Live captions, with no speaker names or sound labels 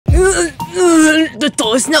The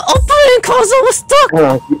door's not opening because I was stuck!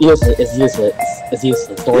 No, it's useless. It's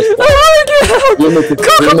useless. Door's stuck.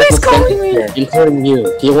 Coco is calling me! Including you.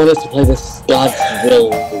 Do you want us to play this God's Will,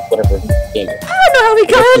 whatever game? I don't know how we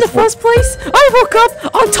got here in the first place. I woke up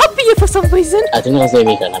on top of you for some reason. I think it was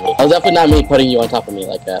Mika, not me. It was definitely not me putting you on top of me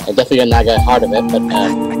like that. I definitely got hard of it, but I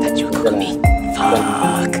thought you were calling me.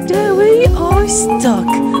 Fuck. There we are stuck.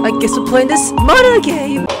 I guess we're playing this murder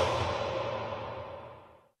game.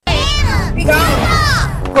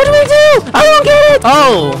 What do we do? I don't get it!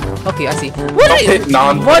 Oh, okay, I see. What do we do?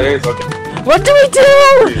 What do we do?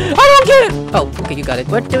 I don't get it! Oh, okay, you got it.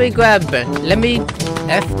 What do we grab? Let me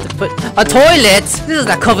put a toilet! This is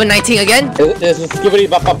not COVID-19 again! It's a skibbity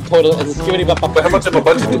bop bop toilet. It's a skibbity bop bop. How much of a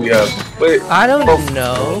budget do we have? Wait. I don't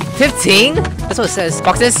know. 15? That's what it says.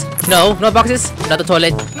 Boxes? No, no boxes. Another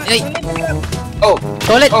toilet. Hey. Oh.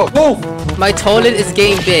 Toilet! Oh, whoa! My toilet is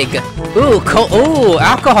getting big. Ooh, ooh,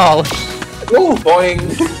 alcohol! Ooh, boing!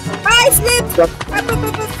 I slipped!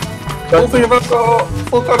 Open your alcohol!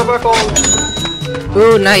 Full kind of alcohol!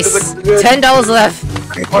 Ooh, nice. $10 left.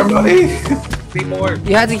 More money! Need more.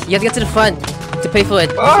 You have to get to the front to pay for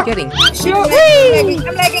it. What are you getting? I'm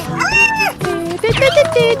lagging.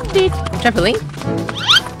 Trampoline?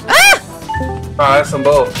 Ah, that's some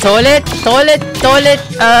both. Toilet.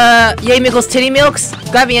 Yay Miggles titty milks.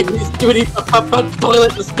 Grabbing it. Skibbity bop bop bop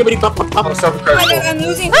toilet. The skibbity bop bop bop. I'm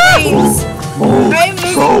losing frames. I'm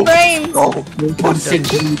losing frames. Oh,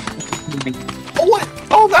 what?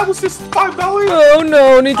 Oh, that was just $5. Oh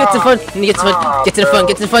no, need to get to the front. Get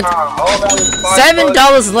to the front.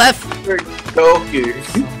 $7 left. Okay.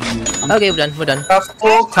 Okay, we're done.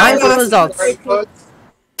 Time for the results.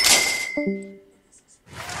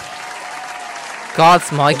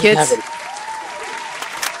 God's my kids.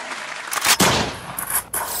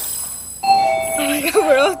 Oh my god,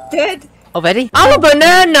 we're all dead. Already? I'm a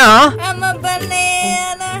banana! I'm a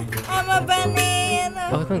banana.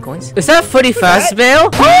 Oh, we're going coins. Is that 31st bill?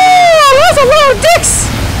 Oh, that's a lot of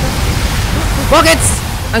dicks! Rockets!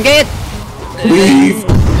 I'm getting it! Leave!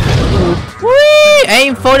 Whee!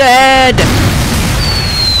 Aim for the head!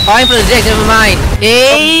 Oh, aim for the dick, never mind.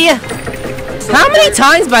 How many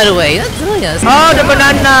times, by the way? That's brilliant. Oh, the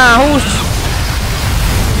banana! Whoosh!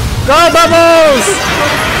 Go, Bubbles!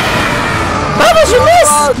 Bubbles, you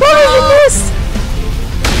missed! Bubbles, you missed!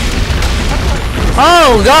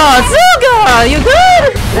 Oh God, Suga! You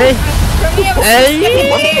good? Hey.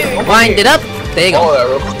 Wind it up. There you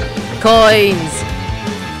go. Coins.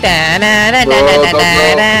 Da da da da da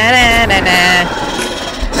da da da.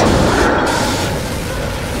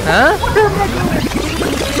 Huh?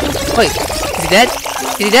 Wait, is he dead?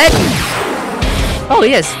 Is he dead? Oh,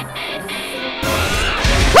 he is.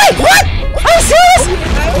 Wait, what? Are you serious?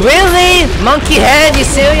 Really? Monkey head, you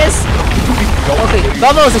serious? Okay,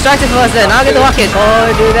 Bubbles, distracted for us then. I'll get the rocket. Oh,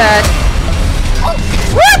 do that.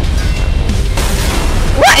 What?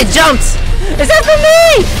 What? It jumped! Is that for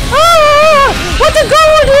me? Oh! What did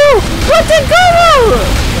Goro do? What did Goro?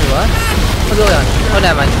 Wait, what? What's going on? Oh,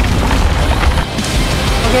 never mind.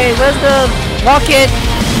 Okay, where's the rocket?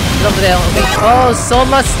 It's over there. Okay. Oh, so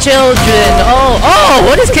much children. Oh,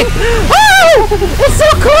 what is kick? Oh! It's so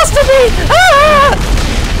close to me! Ah!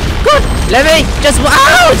 Good! Let me just.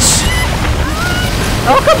 Ouch!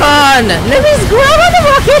 Oh, come on! Let me grab on the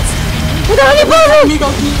rocket! Without any problem!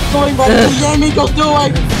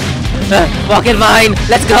 Rocket mine!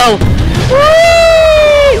 Let's go!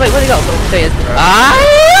 Whee! Wait, where'd he go? There he is.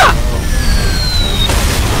 Ah!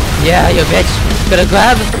 Yeah, you bitch! Gonna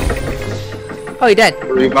grab. Oh, you're dead.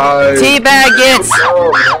 Teabag it!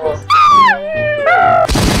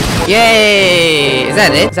 Yay! Is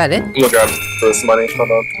that it? Is that it? I'm gonna grab this money. Hold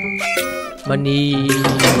on. Money.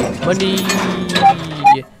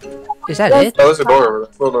 Is that it? Oh, there's a door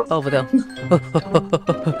over there. Over there.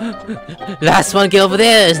 Last one get over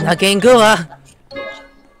there is not getting good.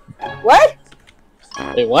 What?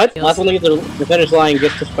 Wait, what? Last one to get to the finish line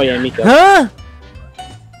gets pushed by Mika. Huh?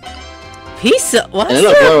 Pizza? What's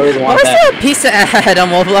that pizza ad on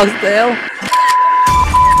Roblox there?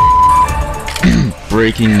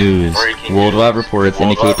 Breaking news. Worldwide reports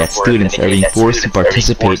indicate that students are being forced to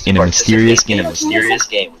participate in a mysterious game.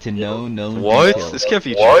 To know known What? details. This can't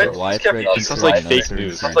be true. What? This sounds like fake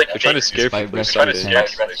news. Sounds like they're trying to scare people.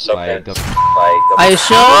 Are you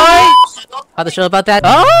sure? Are they sure about that?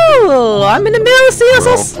 Oh, I'm in the middle, see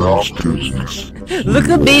us. Look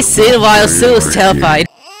at me sitting while Sue is terrified.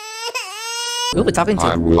 Who we're talking to?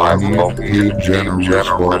 I will not be a generous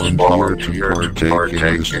volunteer to partake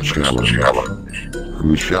in this challenge.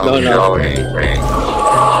 Who shall me? Wait,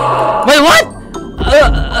 what? Wait, what?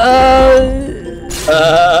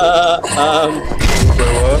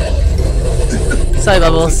 Sorry,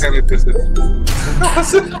 Bubbles. This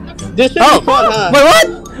This should be Oh! fun, huh? Wait, what?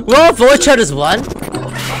 Well, void shot is one. Wait,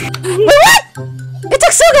 what? It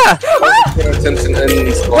took Suga! attention and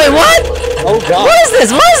Wait, what? Oh god. What is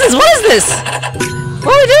this? What is this? What is this?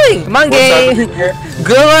 What are we doing? Come on, game.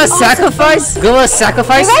 Gura sacrifice? Gura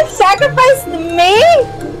sacrifice? You guys sacrificed me?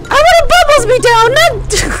 I want to Bubbles me down, not...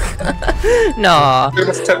 Nah.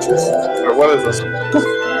 This Tetris. Or what is this?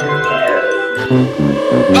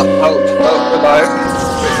 Goodbye.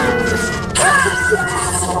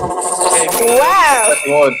 Wow.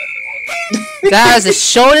 One. That is the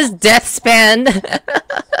shortest death span.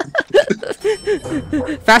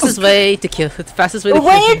 Fastest way to kill. Fastest way to But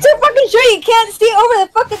when kill. you're too fucking short, you can't see over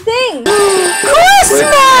the fucking thing.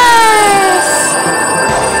 Christmas!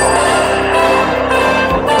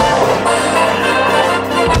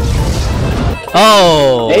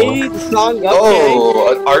 Oh. Hey, the song, okay.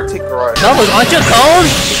 Oh, an Arctic ride. Bubbles, aren't you cold?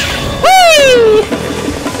 Whee!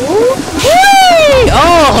 Whee!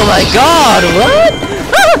 Oh my god, what?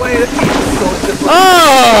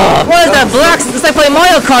 Oh! What is that black? It's like playing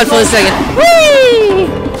Mario Kart for a second. Whee!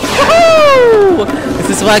 Woohoo!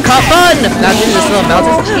 This is what I call fun! Now this is little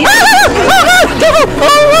mountains. Careful!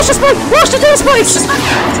 Oh, rush the spike! Rush the damn spikes!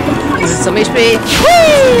 This is some HP.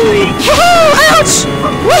 Whee! Woohoo! Ouch!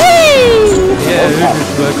 Whee! Yeah, this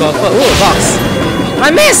is what I call fun. Ooh, a box. I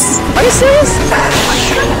missed! Are you serious?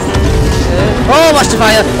 Oh, watch the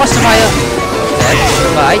fire! Watch the fire! Dead.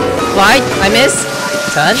 Light! I miss!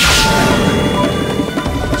 Turn.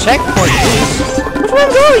 Checkpoint, please. Which way am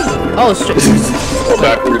I going? Oh, straight.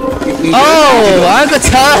 Backward. Oh, I could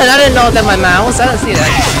turn. I didn't know that my mouse. I didn't see that.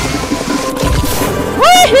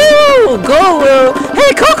 Woohoo! Go, Will.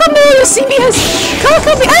 Hey, Kokomo, you see me?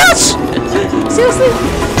 Kokomo, ouch! Seriously?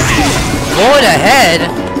 Void ahead?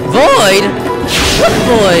 Void? What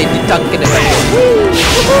void you talking about?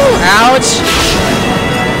 Ouch!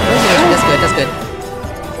 That's good, that's good.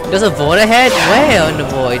 There's a void ahead? Where in the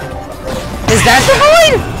void? Is that the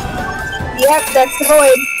void? Yep, that's the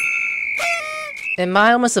void. Am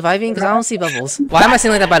I almost surviving? Because I don't see Bubbles. Why am I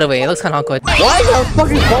saying like that, by the way? It looks kind of awkward. Why is our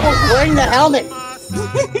fucking Bubbles wearing the helmet?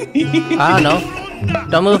 I don't know.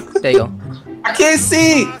 Don't move. There you go. I can't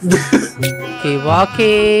see! Keep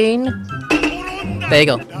walking. There you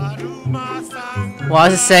go. Why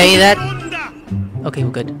does it say that? Okay,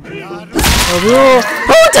 we're good. Oh,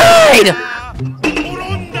 who died?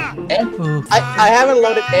 I haven't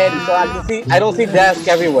loaded in, so I don't see desk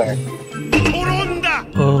everywhere.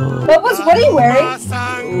 Oh. What are you wearing?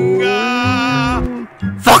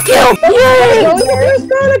 Fuck you! Yay! It's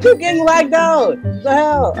not a good getting lagged out. What the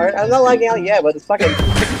hell? I'm not lagging out yet, but it's fucking.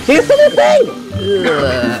 Here's the thing.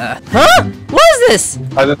 Huh? What is this?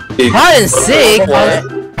 I Hide and seek? I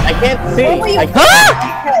can't see. Huh?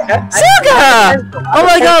 Suga! Oh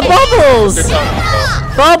my god, Bubbles!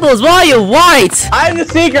 Bubbles, why are you white? I'm the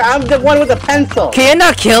seeker. I'm the one with the pencil. Can you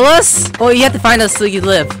not kill us? Or you have to find us so you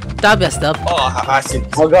live? That messed up. Oh, I see.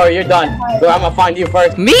 Oh, go. You're done. Go. I'm gonna find you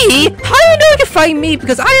first. Me? How do you know you can find me?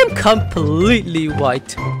 Because I am completely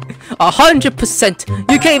white. 100%.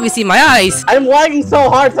 You can't even see my eyes. I'm lagging so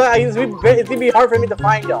hard, so it's gonna be hard for me to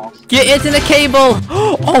find y'all. Get into the cable.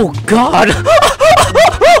 Oh god.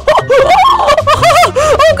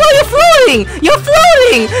 Oh god, you're floating. You're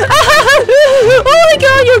floating. Oh my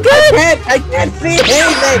god, you're good. I can't see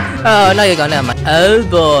anything. Oh, no, you're gone. Never mind. Oh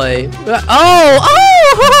boy. Oh.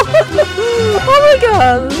 Oh my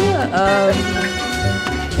god.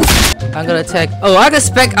 I'm gonna take. Oh, I can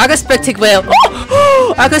spectate well.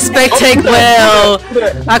 Oh, I can spectate well.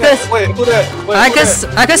 I can spectate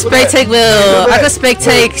well. I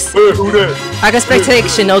can spectate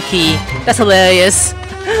Shinoki. That's hilarious.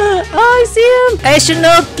 Oh, I see him. Hey,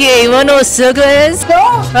 Shinoki, you wanna know what Suga is?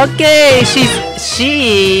 No. Okay,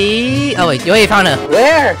 she. Oh wait, you already found her.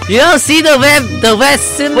 Where? You don't see the web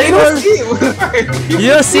symbol. You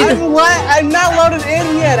don't see the. I'm not loaded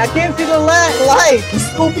in yet. I can't see the light.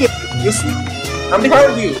 Stupid. I'm proud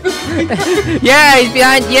of you. Yeah, he's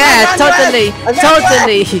behind. Yeah, totally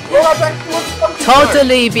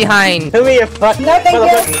behind. Tell me your fucking. No,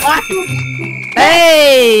 thank you.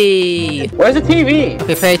 Hey! Where's the TV?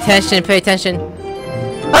 Okay, pay attention, pay attention.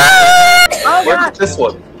 Where's this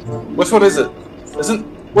one? Which one is it?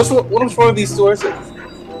 Which one of these two is it?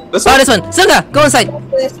 This Oh, one? this one. Suga, go inside.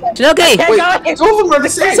 Shinoki! Wait, two of them are the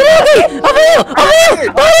same. Shinoki! Over here! Over here!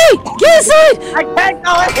 Get inside! I can't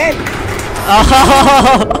go in. Oh.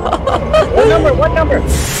 What number? What number?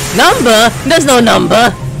 Number? There's no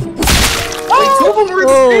number. Wait, two of them are the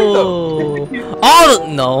same though. Oh,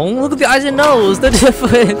 no. Look at the eyes and nose. The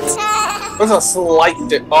difference. There's a slight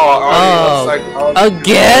dip. Oh, already.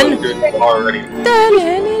 Again? Already.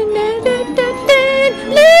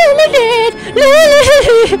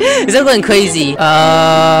 Is that going crazy? The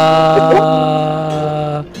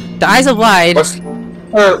eyes are wide.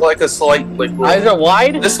 Or like a slight, like Eyes are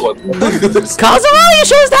wide? this one. This Kazuha, you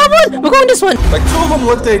show us that one? We're going this one. like two of them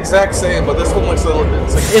look the exact same, but this one looks a little bit.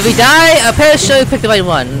 It's like, If we die, a pair of show pick the right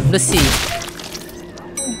one. Let's see.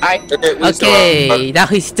 Okay, now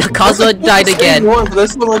he's Kazuha died again.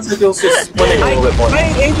 This one looks like it was just splitting a little bit more. My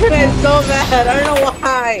internet is so bad. I don't know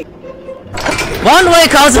why. One way,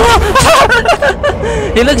 Kazuha.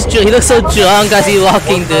 he looks so drunk as he's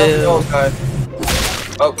walking the. Oh god.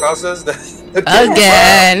 Oh, Kazuha's dead.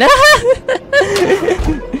 Again!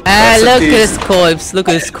 Ah, look at his corpse. Look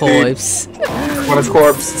at his corpse. What is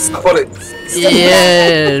corpse? Put it.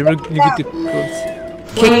 Yeah, look at the corpse.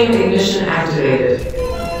 Flame ignition activated.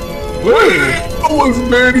 Oh, it's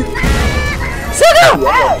Manny. Suga!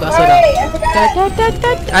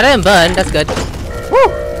 I didn't burn. That's good. Woo!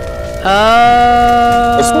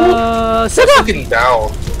 Suga! Looking down.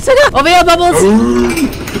 Suga! Over here, Bubbles!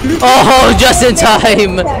 Oh, just in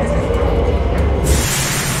time!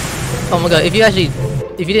 Oh my god, if you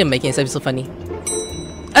didn't make it, it'd be so funny.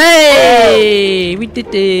 Hey! We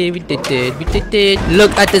did it.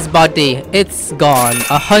 Look at this body. It's gone.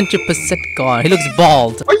 100% gone. He looks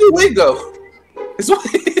bald. Where your wig go? It's I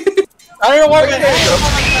don't know where it go.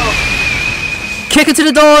 Kick it to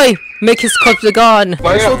the door! Make his corpse gone.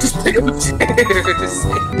 Might as well just pick up a chair.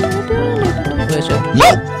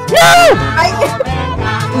 No!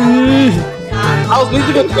 I was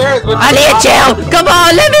losing the chairs, but I need a chair! Come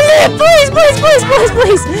on, let me live! Please!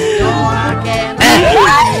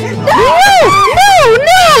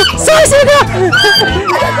 No! Sorry, Suga!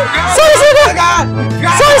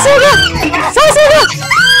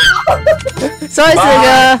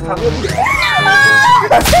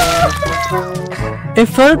 In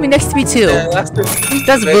front of me, next to me too. That's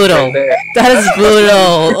brutal. That is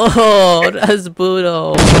brutal. Oh, that's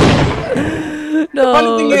brutal. No.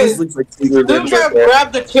 Funny thing is, Suga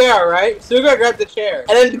grabbed the chair, right? Suga grabbed the chair,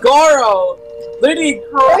 and then Goro literally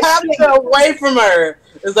grabbed it away from her.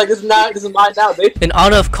 It's like it's mine now, bitch. In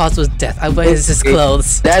honor of Kazuha's death, I wear his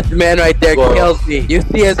clothes. That man right there kills me. You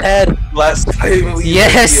see his head? Last time we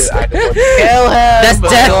Yes. Kill him. That's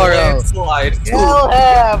death. Goro. Kill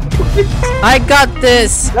him. I got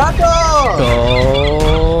this. Go.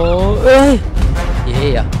 Go.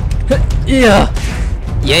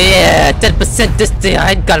 Yeah. 10% this day.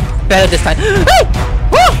 I got better this time. Hey!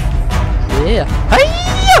 Woo! Yeah.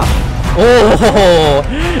 Oh,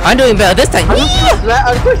 I'm doing better this time. Yeah.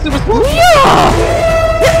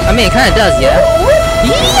 I mean, it kind of does, yeah.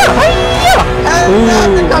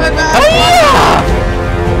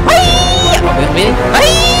 Really?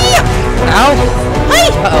 Ow!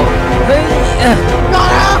 Uh-oh.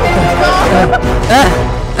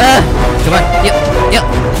 Come on. Yep.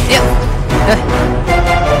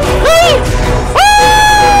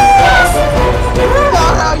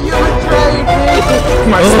 You betrayed me!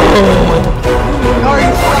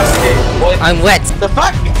 I'm wet. The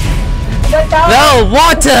fuck? No,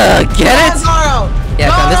 water! Get it? Yeah,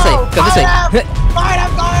 come this way. Fight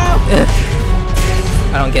him, Goro!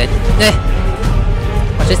 I don't get it.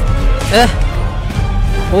 Watch this.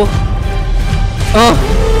 Oh.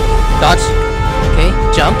 Dodge. Okay,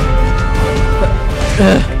 jump.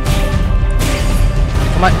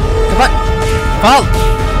 Come on. Fall!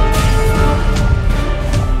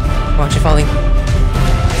 Why aren't you falling?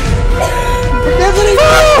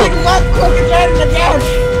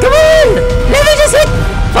 Come on! Let me just hit!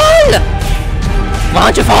 Fall! Why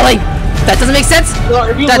aren't you falling? That doesn't make sense! No,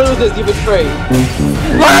 if you lose this, you betray.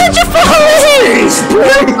 Why aren't you falling?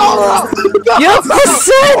 Your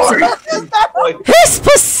percent! His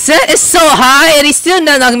percent is so high and he's still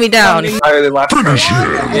not knocking me down. Finish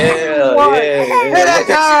him. Yeah.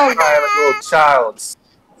 Little child.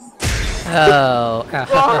 Oh.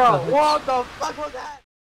 What the fuck was that?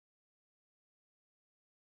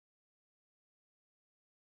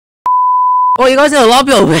 Oh, you guys in the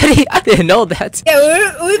lobby already? I didn't know that.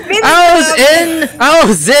 Yeah, we've been. I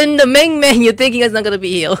was in the main menu thinking it's not gonna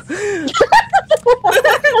be healed. You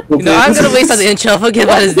know, I'm gonna waste on the intro. Forget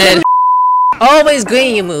about his dead. Always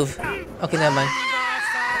green, you move. Okay, never mind.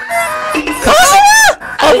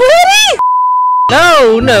 Already?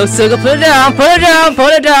 No, Suga, put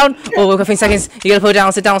it down. Oh, we're 15 seconds. You gotta put it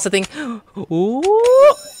down, sit down, something. Ooh.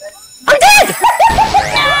 I'm dead!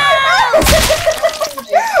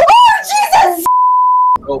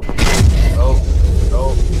 Oh.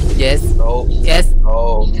 Yes. Oh. Yes.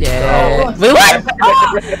 Oh. Yeah. Wait, what?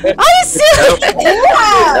 Are you serious?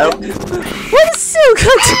 Nope. What?